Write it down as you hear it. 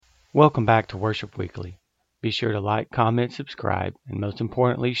Welcome back to Worship Weekly. Be sure to like, comment, subscribe, and most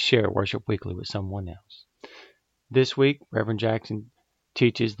importantly, share Worship Weekly with someone else. This week, Reverend Jackson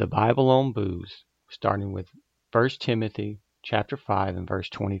teaches the Bible on booze, starting with 1 Timothy chapter 5 and verse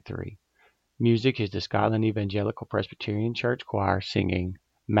 23. Music is the Skyland Evangelical Presbyterian Church Choir singing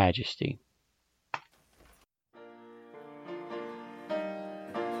Majesty.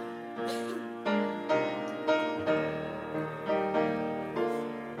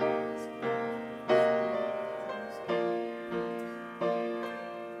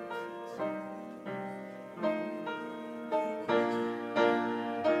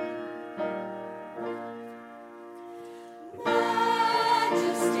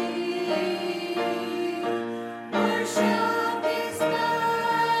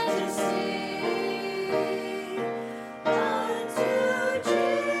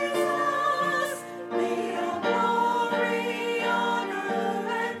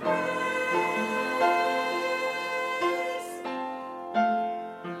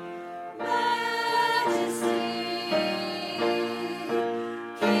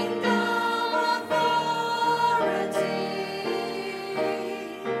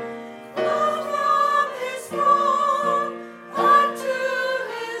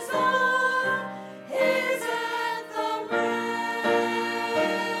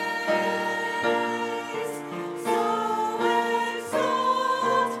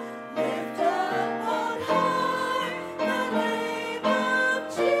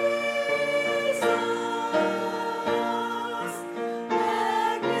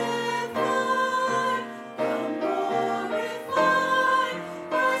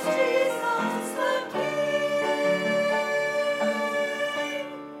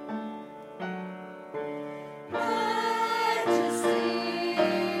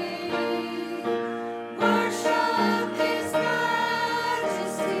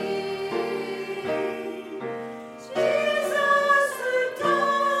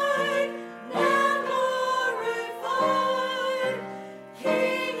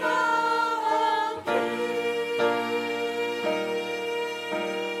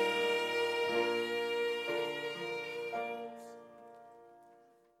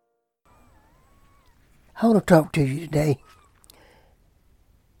 I want to talk to you today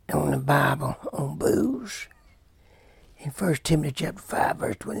on the Bible on booze. In 1 Timothy chapter 5,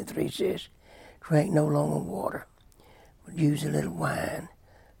 verse 23 says, drink no longer water, but use a little wine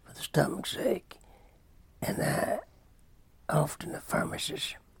for the stomach's sake, and often the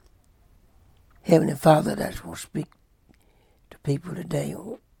furnaces. Heavenly Father, that's what I speak to people today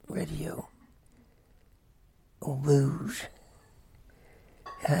on radio, on booze.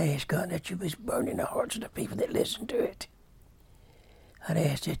 I ask God that you just burn in the hearts of the people that listen to it. I'd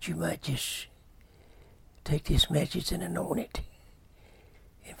ask that you might just take this message and anoint it.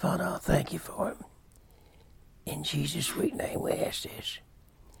 And Father, I'll thank you for it. In Jesus' sweet name we ask this.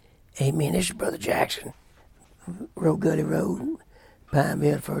 Amen. This is Brother Jackson, Road Gully Road,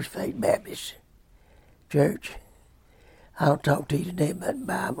 Pineville First Faith Baptist Church. I'll talk to you today about the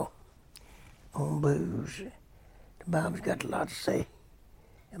Bible on booze. The Bible's got a lot to say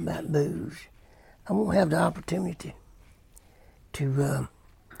about booze. I won't have the opportunity to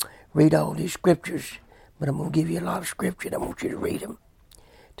read all these scriptures, but I'm going to give you a lot of scripture and I want you to read them.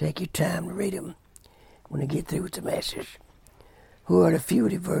 Take your time to read them when I get through with the message. Who are the few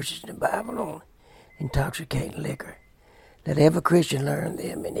of the verses in the Bible on intoxicating liquor? Let every Christian learn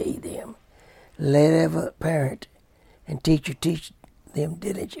them and heed them. Let every parent and teacher teach them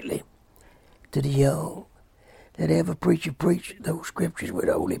diligently to the young. Let every preacher preach those scriptures with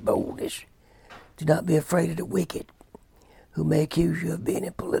holy boldness. Do not be afraid of the wicked, who may accuse you of being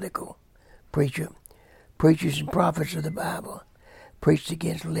a political preacher. Preachers and prophets of the Bible preached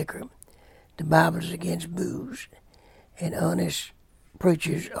against liquor. The Bible is against booze, and honest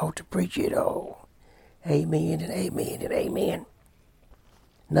preachers ought to preach it all. Amen and amen and amen.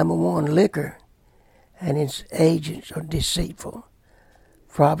 Number one, liquor and its agents are deceitful.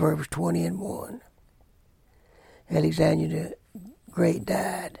 Proverbs 20:1. Alexander the Great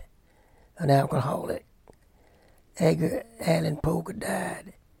died an alcoholic. Edgar Allan Poe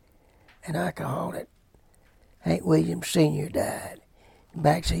died an alcoholic. Hank Williams Sr. died in the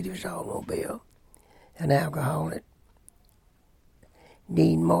backseat of his automobile, an alcoholic.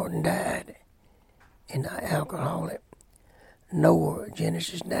 Dean Martin died an alcoholic. Noah,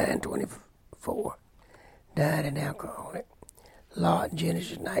 Genesis 9:24, died an alcoholic. Lot,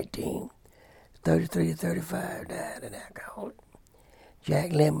 Genesis 19:33-35, died an alcoholic.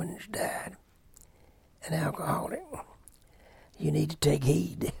 Jack Lemmons died an alcoholic. You need to take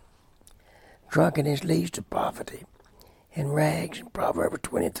heed. Drunkenness leads to poverty. and rags in Proverbs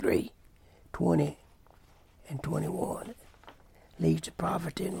 23, 20 and 21. Leads to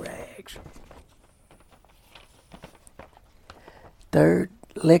poverty in rags. Third,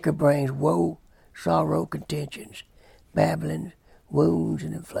 liquor brings woe, sorrow, contentions, babblings, wounds,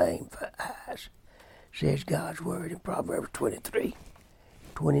 and inflamed eyes, says God's word in Proverbs 23,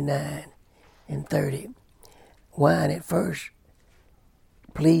 29 and 30. Wine at first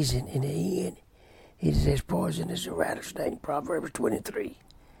pleasing, in the end it is as poison as a rattlesnake, Proverbs 23,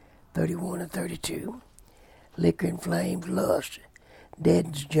 31 and 32. Liquor inflames lust,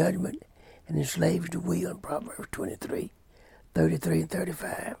 deadens judgment, and enslaves the will in Proverbs 23, 33 and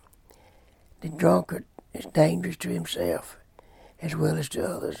 35. The drunkard is dangerous to himself as well as to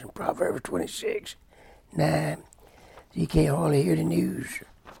others in Proverbs 26, 9. You can't hardly hear the news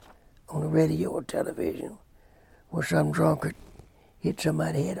on the radio or television where some drunkard hit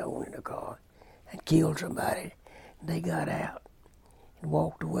somebody head on in a car and killed somebody. And they got out and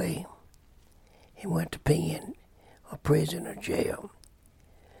walked away and went to pen or prison or jail.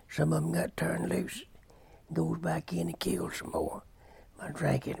 Some of them got turned loose and goes back in and kills some more by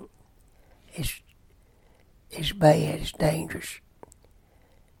drinking. It's bad, it's dangerous.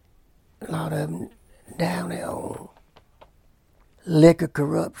 A lot of them down their own. Liquor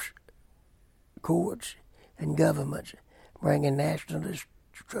corrupts courts and governments, bringing national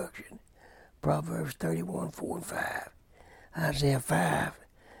destruction. Proverbs 31, 4 and 5. Isaiah 5,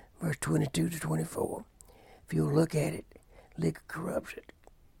 verse 22 to 24. If you'll look at it, liquor corrupts it,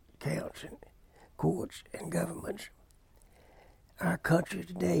 counts and courts and governments. Our country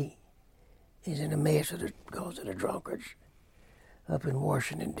today is in a mess because of the drunkards up in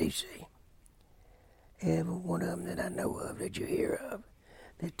Washington, D.C. Every one of them that I know of, that you hear of,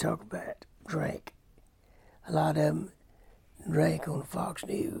 that talk about drink. A lot of them drank on Fox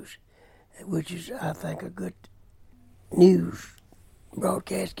News, which is, I think, a good news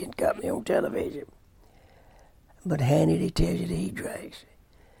broadcasting company on television. But Hannity tells you that he drinks.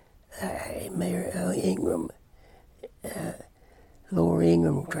 Mayor Ingram, Laura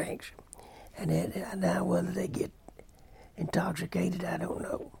Ingram drinks. And now whether they get intoxicated, I don't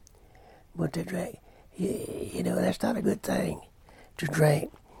know. But they drink. You know, that's not a good thing to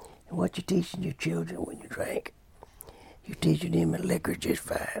drink. And what you're teaching your children when you drink, you're teaching them that liquor is just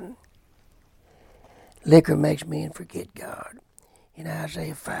fine. Liquor makes men forget God. In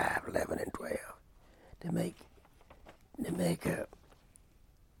Isaiah 5, 11 and 12. To make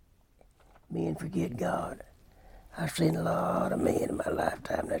men forget God. I've seen a lot of men in my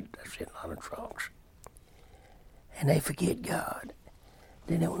lifetime that I've seen a lot of drunks. And they forget God.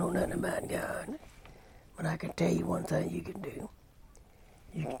 They don't know nothing about God. But I can tell you one thing you can do.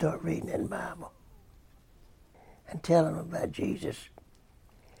 You can start reading that Bible and tell them about Jesus.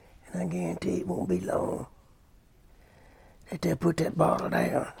 And I guarantee it won't be long that they'll put that bottle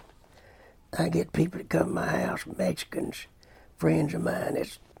down. I get people that come to my house, Mexicans, friends of mine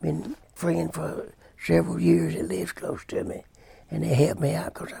that's been friends for several years that lives close to me, and they help me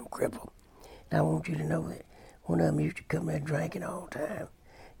out because I'm crippled. And I want you to know that one of them used to come there drinking all the time.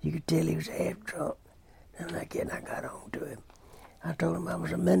 You could tell he was half drunk. And like that, and I got on to him. I told him I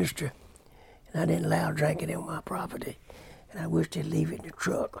was a minister, and I didn't allow drinking on my property. And I wish they'd leave it in the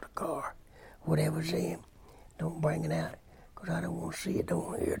truck or the car, whatever's in. Don't bring it out, because I don't want to see it, don't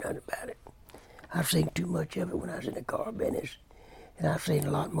want to hear nothing about it. I've seen too much of it when I was in the car business, and I've seen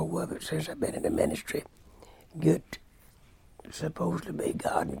a lot more of it since I've been in the ministry. Good, supposed to be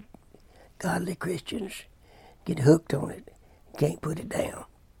godly Christians get hooked on it, can't put it down.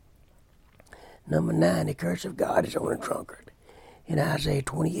 Number 9, the curse of God is on a drunkard. In Isaiah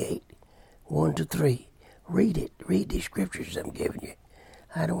 28, 1 to 3. Read it. Read these scriptures I'm giving you.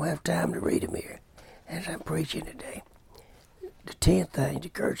 I don't have time to read them here as I'm preaching today. The 10th thing, the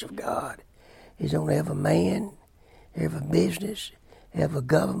curse of God, is on every man, every business, every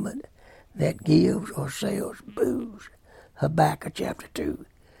government that gives or sells booze. Habakkuk chapter 2,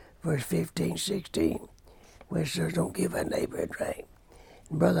 verse 15, 16, where it says, don't give thy neighbor a drink.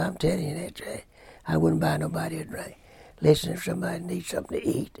 And brother, I'm telling you that, I wouldn't buy nobody a drink. Listen, if somebody needs something to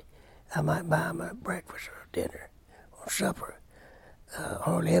eat, I might buy them a breakfast or dinner or supper.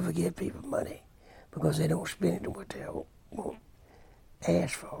 Hardly ever give people money because they don't spend it on what they won't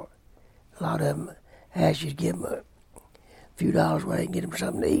ask for. A lot of them ask you to give them a few dollars where they can get them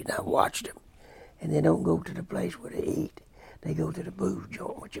something to eat, and I watched them. And they don't go to the place where they eat. They go to the booze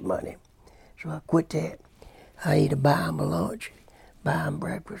joint with your money. So I quit that. I either buy them a lunch, buy them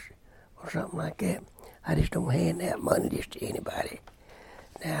breakfast, or something like that. I just don't hand out money just to anybody.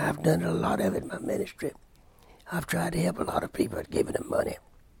 Now, I've done a lot of it in my ministry. I've tried to help a lot of people at giving them money.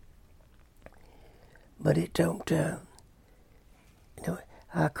 But it don't You know,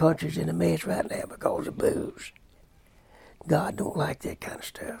 our country's in a mess right now because of booze. God don't like that kind of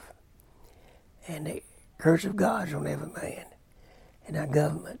stuff. And the curse of God's on every man. And our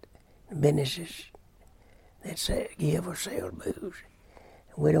government, and businesses that say, give or sell booze.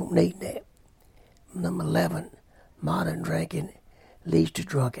 And we don't need that. Number 11, modern drinking leads to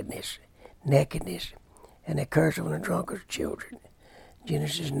drunkenness, nakedness, and the curse on the drunkard's children.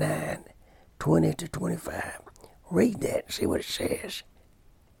 Genesis 9:20-25. Read that and see what it says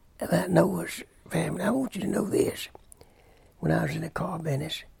about Noah's family. I want you to know this. When I was in the car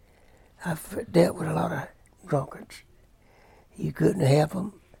business, I've dealt with a lot of drunkards. You couldn't help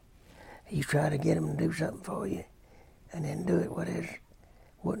them. You try to get them to do something for you, and then do it wasn't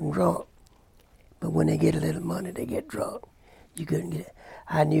drunk. But when they get a little money, they get drunk. You couldn't get it.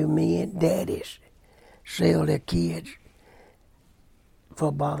 I knew men, daddies, sell their kids for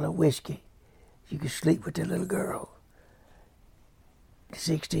a bottle of whiskey. You could sleep with their little girl,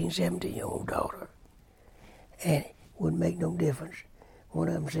 16, 17-year-old daughter, and it wouldn't make no difference. One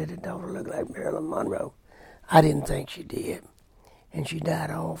of them said the daughter looked like Marilyn Monroe. I didn't think she did, and she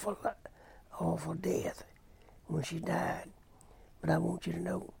died an awful death when she died. But I want you to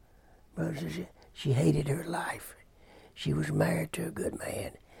know, brothers and sisters, she hated her life. She was married to a good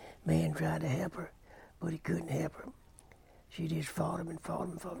man. Man tried to help her, but he couldn't help her. She just fought him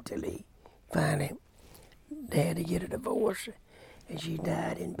until he finally had to get a divorce, and she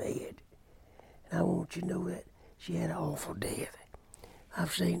died in bed. And I want you to know that she had an awful death.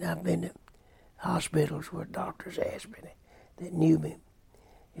 I've been to hospitals where doctors asked me that knew me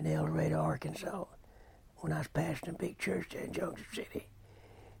in El Dorado, Arkansas, when I was pastoring a big church there in Junction City,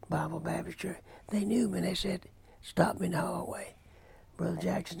 Bible Baptist Church. They knew me, and they said, stop me in the hallway. Brother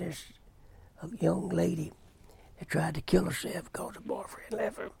Jackson, there's a young lady that tried to kill herself because her boyfriend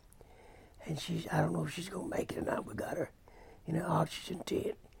left her. And I don't know if she's going to make it or not. We got her in an oxygen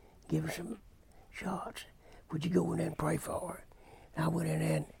tent, give her some shots. Would you go in there and pray for her? And I went in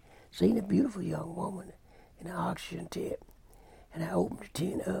there and seen a beautiful young woman in an oxygen tent. And I opened the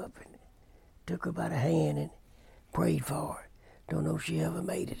tent up and took her by the hand and prayed for her. Don't know if she ever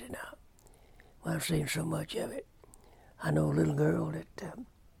made it or not. Well, I've seen so much of it. I know a little girl that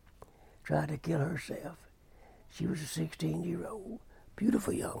tried to kill herself. She was a 16-year-old,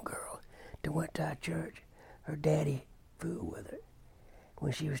 beautiful young girl that went to our church. Her daddy fooled with her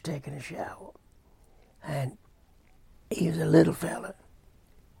when she was taking a shower. And he was a little fella.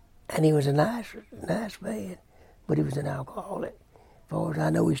 And he was a nice man, but he was an alcoholic. As far as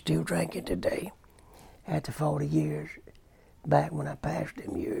I know, he's still drinking today after 40 years, back when I pastored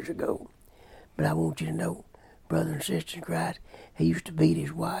him years ago. But I want you to know, brother and sister in Christ, he used to beat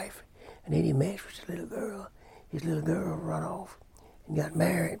his wife, and then he messed with his little girl. His little girl run off and got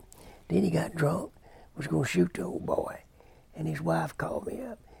married. Then he got drunk, was going to shoot the old boy. And his wife called me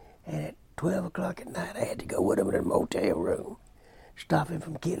up, and at 12 o'clock at night, I had to go with him in a motel room, stop him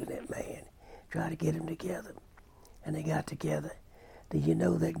from killing that man, try to get him together. And they got together. Did you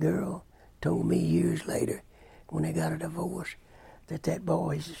know that girl told me years later, when they got a divorce, that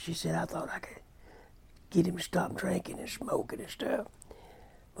boy, she said, I thought I could get him to stop drinking and smoking and stuff.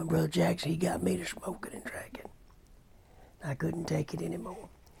 My brother Jackson, he got me to smoking and drinking. I couldn't take it anymore.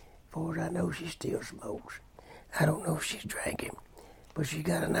 As far as I know, she still smokes. I don't know if she's drinking, but she's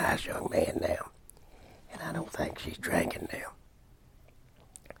got a nice young man now. And I don't think she's drinking now.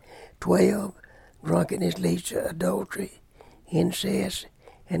 12, drunkenness leads to adultery, incest,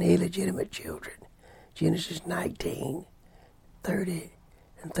 and illegitimate children. Genesis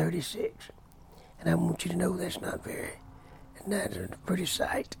 19:30-36. And I want you to know that's not a pretty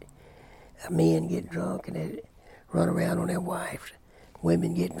sight. Men get drunk and they run around on their wives.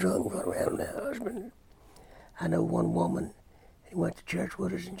 Women get drunk and run around on their husbands. I know one woman who went to church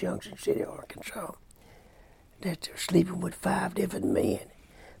with us in Junction City, Arkansas, that's sleeping with 5 different men,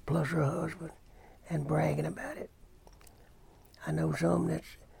 plus her husband, and bragging about it. I know some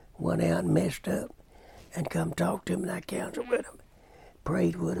that's went out and messed up and come talk to him, and I counseled with him,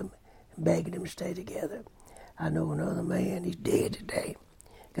 prayed with him, and begged him to stay together. I know another man, he's dead today,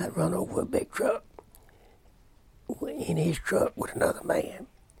 got run over with a big truck, in his truck with another man.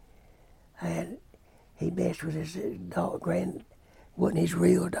 And he messed with his daughter, wasn't his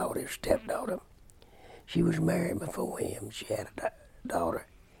real daughter, his stepdaughter. She was married before him. She had a daughter,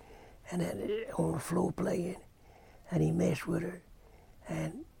 and then on the floor playing, and he messed with her,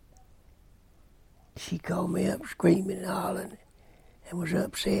 and she called me up screaming and hollering and was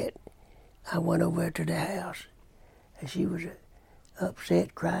upset. I went over to the house, and she was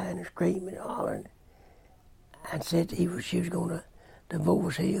upset, crying and screaming and hollering, and said she was going to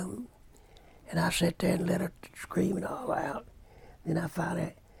divorce him. And I sat there and let her scream and holler out. Then I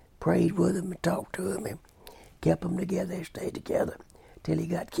finally prayed with him and talked to him and kept them together. They stayed together till he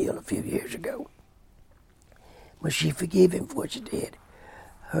got killed a few years ago. But she forgave him for what she did.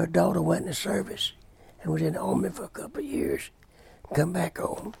 Her daughter went in the service and was in the army for a couple of years. Come back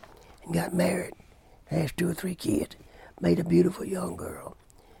home and got married. Has 2 or 3 kids. Made a beautiful young girl,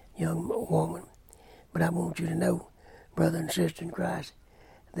 young woman. But I want you to know, brother and sister in Christ,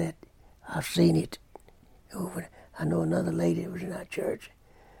 that I've seen it over. I know another lady that was in our church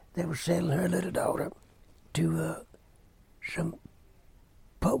that was selling her little daughter to some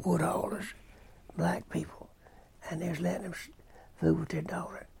wood haulers, black people, and they was letting them fool with their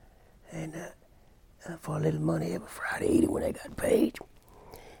daughter, and for a little money every Friday evening when they got paid.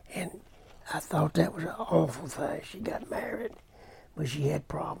 And I thought that was an awful thing. She got married, but she had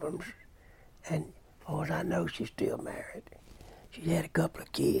problems, and as far as I know, she's still married. She had a couple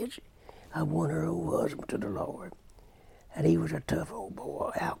of kids. I won her old husband to the Lord, and he was a tough old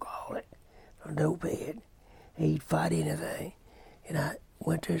boy, alcoholic, a dopehead. He'd fight anything, and I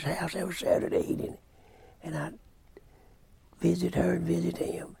went to his house every Saturday evening, and I visited her and visited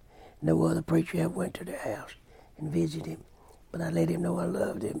him. No other preacher ever went to their house and visited him, but I let him know I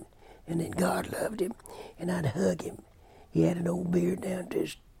loved him, and then God loved him, and I'd hug him. He had an old beard down to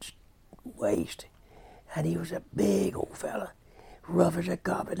his waist, and he was a big old fella, rough as a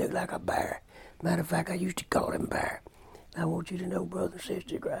carpet, looked like a bear. Matter of fact, I used to call him Bear. I want you to know, brother and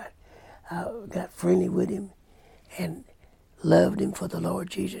sister, Christ, I got friendly with him and loved him for the Lord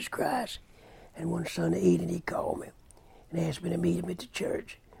Jesus Christ. And one Sunday evening, he called me and asked me to meet him at the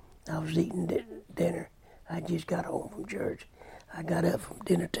church. I was eating dinner. I just got home from church. I got up from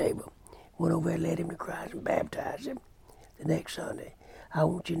dinner table, went over and led him to Christ and baptized him the next Sunday. I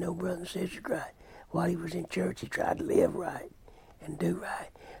want you to know, brother and sister, Christ, while he was in church, he tried to live right and do right.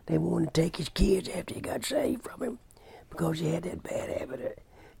 They wanted to take his kids after he got saved from him because he had that bad habit.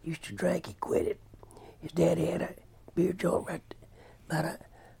 He used to drink, he quit it. His daddy had a beer joint right about a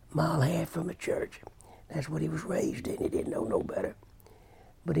mile and a half from the church. That's what he was raised in. He didn't know no better.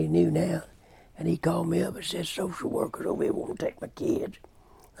 But he knew now. And he called me up and said, social workers over here want to take my kids.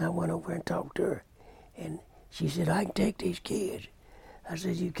 I went over and talked to her. And she said, I can take these kids. I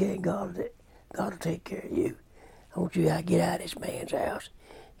said, you can't. God will take care of you. I want you to get out of this man's house.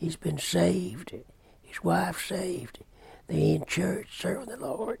 He's been saved. His wife's saved. They're in church serving the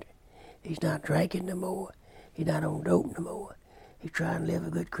Lord. He's not drinking no more. He's not on dope no more. He's trying to live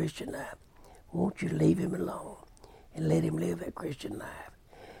a good Christian life. I want you to leave him alone and let him live that Christian life.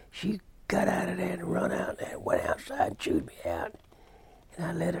 She got out of there and run out there and went outside and chewed me out. And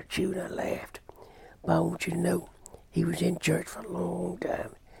I let her chew and I laughed. But I want you to know, he was in church for a long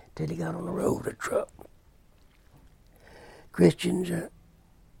time till he got on the road with a truck. Christians are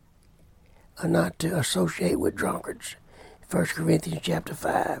not to associate with drunkards. 1 Corinthians chapter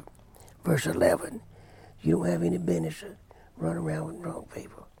 5, verse 11. You don't have any business to run around with drunk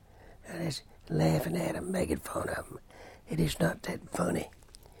people. And that's laughing at them, making fun of them. It is not that funny.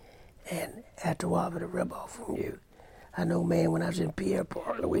 And after a while, it'll rub off on you. I know, man, when I was in Pierre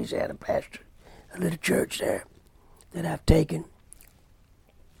Park, Louisiana, pastor a little church there that I've taken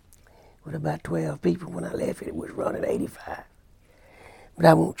with about 12 people. When I left it was running 85. But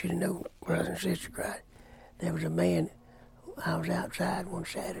I want you to know, brothers and sisters, Christ, there was a man, I was outside one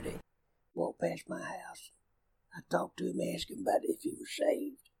Saturday, walked past my house. I talked to him, asked him about if he was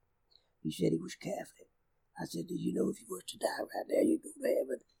saved. He said he was Catholic. I said, did you know if you was to die right there, you'd go to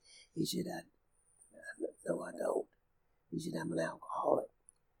heaven? He said, no, I don't. He said, I'm an alcoholic.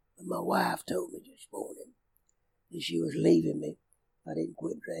 But my wife told me this morning that she was leaving me if I didn't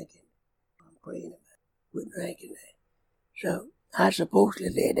quit drinking. I'm praying about quit drinking that. So I supposedly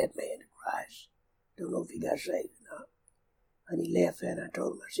led that man to Christ. Don't know if he got saved or not. And he left there and I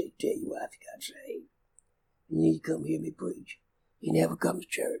told him, I said, tell your wife you got saved. You need to come hear me preach. He never come to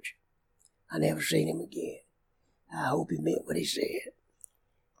church. I never seen him again. I hope he meant what he said.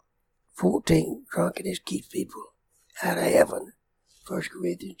 14, drunkenness keeps people out of heaven. 1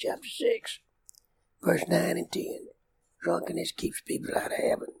 Corinthians chapter 6, verse 9 and 10. Drunkenness keeps people out of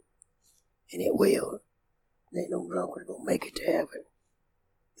heaven. And it will. There ain't no drunkard gonna make it to heaven.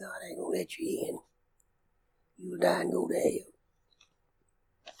 God ain't gonna let you in. You'll die and go to hell.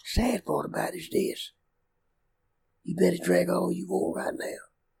 Sad part about it is this. You better drink all you want right now.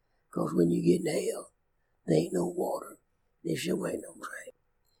 Because when you get in hell, there ain't no water. There sure ain't no drink.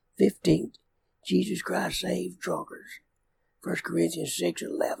 15th, Jesus Christ saved drunkards. 1 Corinthians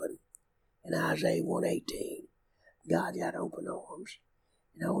 6:11 and Isaiah 1:18. God got open arms.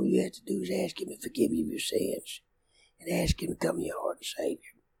 And all you have to do is ask him to forgive you of your sins. And ask him to come in your heart and save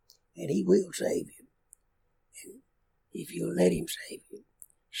you. And he will save you. And if you'll let him save you.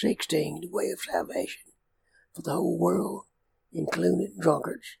 16, the way of salvation for the whole world, including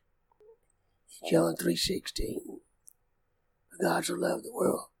drunkards. John 3:16. For God so loved the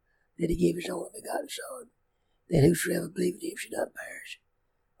world that he gave his only begotten Son, that whosoever believeth in him should not perish,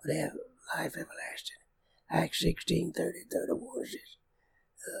 but have life everlasting. Acts 16:30-31 says,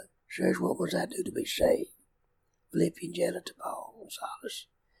 Sirs, what must I do to be saved? Philippians jailer to Paul and Silas.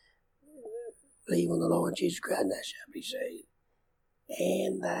 Believe on the Lord Jesus Christ and thou shalt be saved,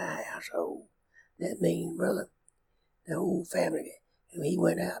 and thy household. That means, brother, the whole family. And he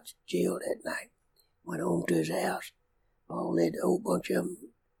went out to jail that night, went home to his house. Paul led a whole bunch of them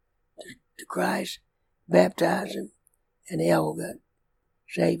to Christ, baptized them, and they all got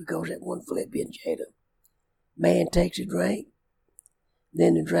saved because that one Philippian jailer. Man takes a drink,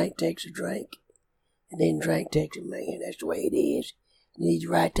 then the drink takes a drink, and then the drink takes a man. That's the way it is. You need to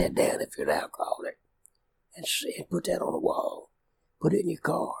write that down if you're an alcoholic, and put that on the wall. Put it in your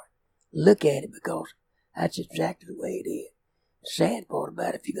car. Look at it, because that's exactly the way it is. The sad part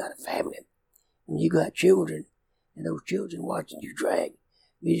about it, if you got a family, and you got children, and those children watching you drink,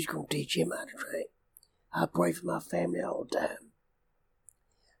 you're just going to teach them how to drink. I pray for my family all the time.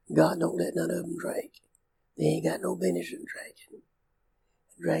 God don't let none of them drink. They ain't got no business in drinking.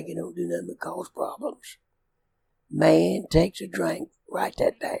 Drinking don't do nothing but cause problems. Man takes a drink, write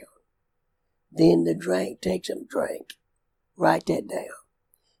that down. Then the drink takes a drink, write that down.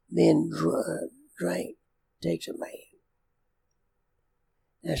 Then drink takes a man.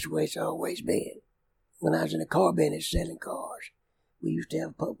 That's the way it's always been. When I was in the car business selling cars, we used to have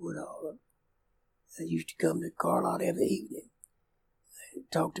a pub with all of them. I used to come to the car lot every evening and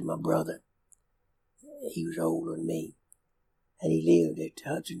talk to my brother. He was older than me, and he lived at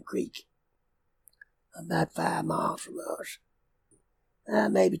Hudson Creek, about 5 miles from us,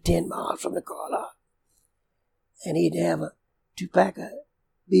 maybe 10 miles from the car lot. And he'd have a 2-pack of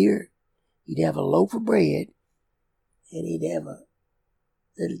beer, he'd have a loaf of bread, and he'd have a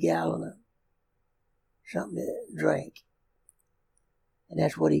little gallon of something to drink. And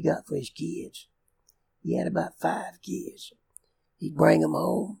that's what he got for his kids. He had about 5 kids. He'd bring them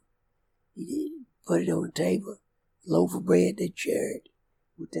home, he'd put it on the table, loaf of bread, they'd share it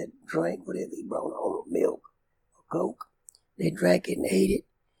with that drink, whatever he brought home, milk or Coke. They drank it and ate it.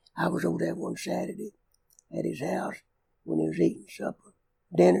 I was over there one Saturday at his house when he was eating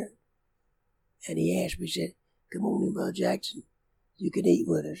dinner, and he asked me, he said, come on in, Brother Jackson, you can eat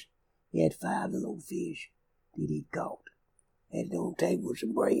with us. He had 5 little fish that he'd caught. Had it on the table with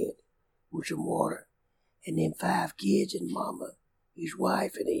some bread, with some water, and then 5 kids and mama, his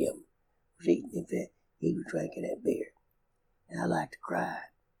wife and him, was eating it. He was drinking that beer. And I like to cry.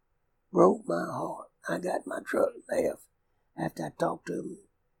 Broke my heart. I got in my truck and left after I talked to him,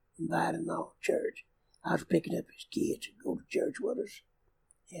 invited him all to church. I was picking up his kids to go to church with us,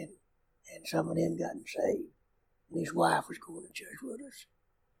 and some of them gotten saved. And his wife was going to church with us.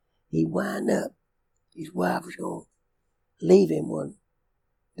 He wound up, his wife was going to leave him one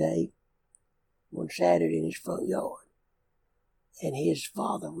day, one Saturday in his front yard. And his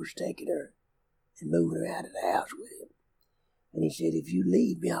father was taking her and moving her out of the house with him. And he said, if you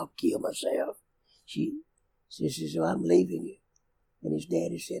leave me, I'll kill myself. She says, so I'm leaving you. And his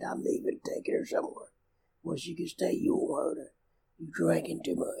daddy said, I'm leaving, taking her somewhere where she can stay. You won't hurt her. You're drinking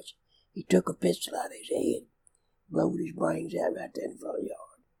too much. He took a pistol out of his head, blowed his brains out right there in front of the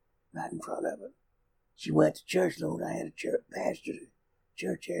yard, right in front of her. She went to church, Lord. I had a church pastor,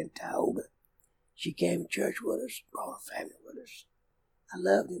 church here in Tioga. She came to church with us, brought her family with us. I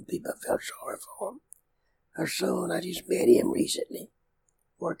loved him. People, I felt sorry for him. Her son, I just met him recently,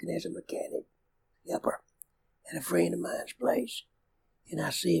 working as a mechanic, helper, at a friend of mine's place. And I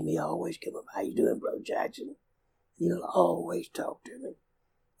see him, he always come up, how you doing, Brother Jackson? And he'll always talk to me.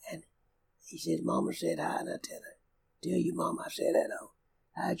 And he says, Mama said hi, and I tell you, Mama, I said hello.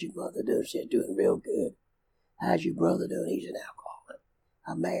 How's your mother doing? She said, doing real good. How's your brother doing? He's an alcoholic.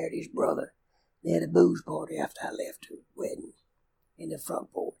 I married his brother. They had a booze party after I left the wedding in the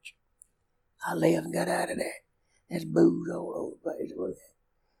front porch. I left and got out of there. There's booze all over the place.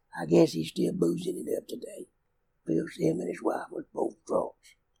 I guess he's still boozing it up today. Feels him and his wife was both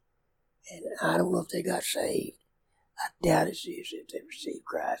drunks. And I don't know if they got saved. I doubt it is if they received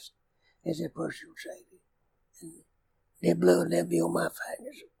Christ as their personal Savior. And their blood will never be on my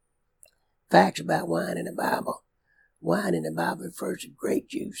fingers. Facts about wine in the Bible. Wine in the Bible refers to grape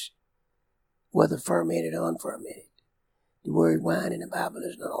juice, whether fermented or unfermented. The word wine in the Bible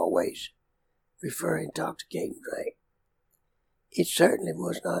does not always refer to intoxicating drink. It certainly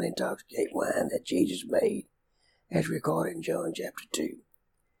was not intoxicating wine that Jesus made, as recorded in John chapter 2.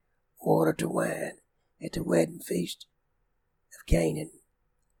 Water to wine at the wedding feast of Canaan.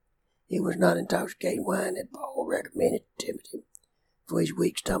 It was not intoxicating wine that Paul recommended to Timothy for his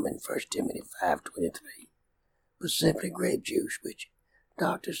weak stomach in 1 Timothy 5:23, but simply grape juice, which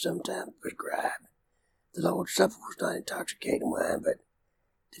doctors sometimes prescribe. The Lord's Supper was not intoxicating wine, but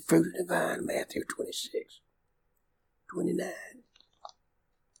the fruit of the vine, Matthew 26:29.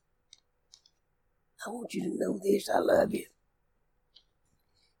 I want you to know this, I love you.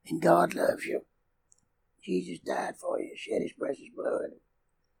 And God loves you. Jesus died for you, shed his precious blood,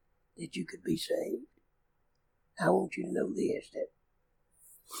 that you could be saved. I want you to know this, that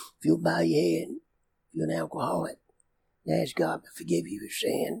if you'll bow your head, if you're an alcoholic, and ask God to forgive you your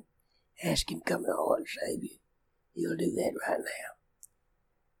sin, ask him to come to the heart and save you. He'll do that right now.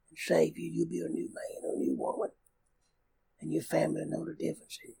 And save you, you'll be a new man or a new woman. And your family will know the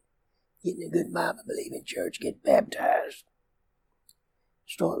difference in getting a good Bible-believing church, get baptized,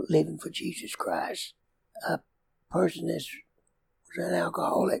 start living for Jesus Christ. A person that's was an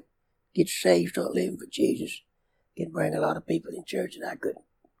alcoholic gets saved, start living for Jesus, can bring a lot of people in church that I couldn't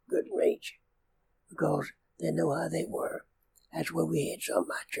reach because they know how they were. That's what we had some of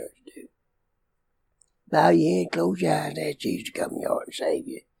my church do. Bow your head, close your eyes, and ask Jesus to come in your heart and save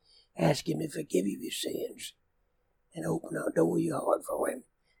you. Ask him to forgive you your sins and open the door of your heart for him.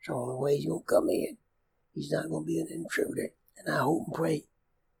 It's the only way he's going to come in. He's not going to be an intruder. And I hope and pray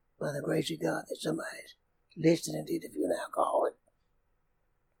by the grace of God that somebody's listening to it if you're an alcoholic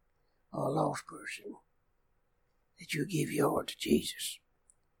or a lost person, that you'll give your heart to Jesus.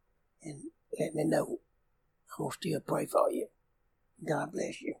 And let me know. I'm going to still pray for you. God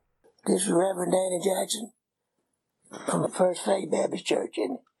bless you. This is Reverend Danny Jackson from the First Faith Baptist Church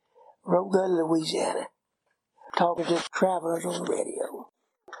in Rockville, Louisiana, talking to travelers on the radio.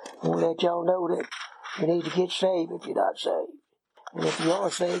 I want to let y'all know that you need to get saved if you're not saved. And if you are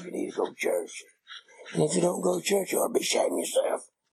saved, you need to go to church. And if you don't go to church, you ought to be ashamed of yourself.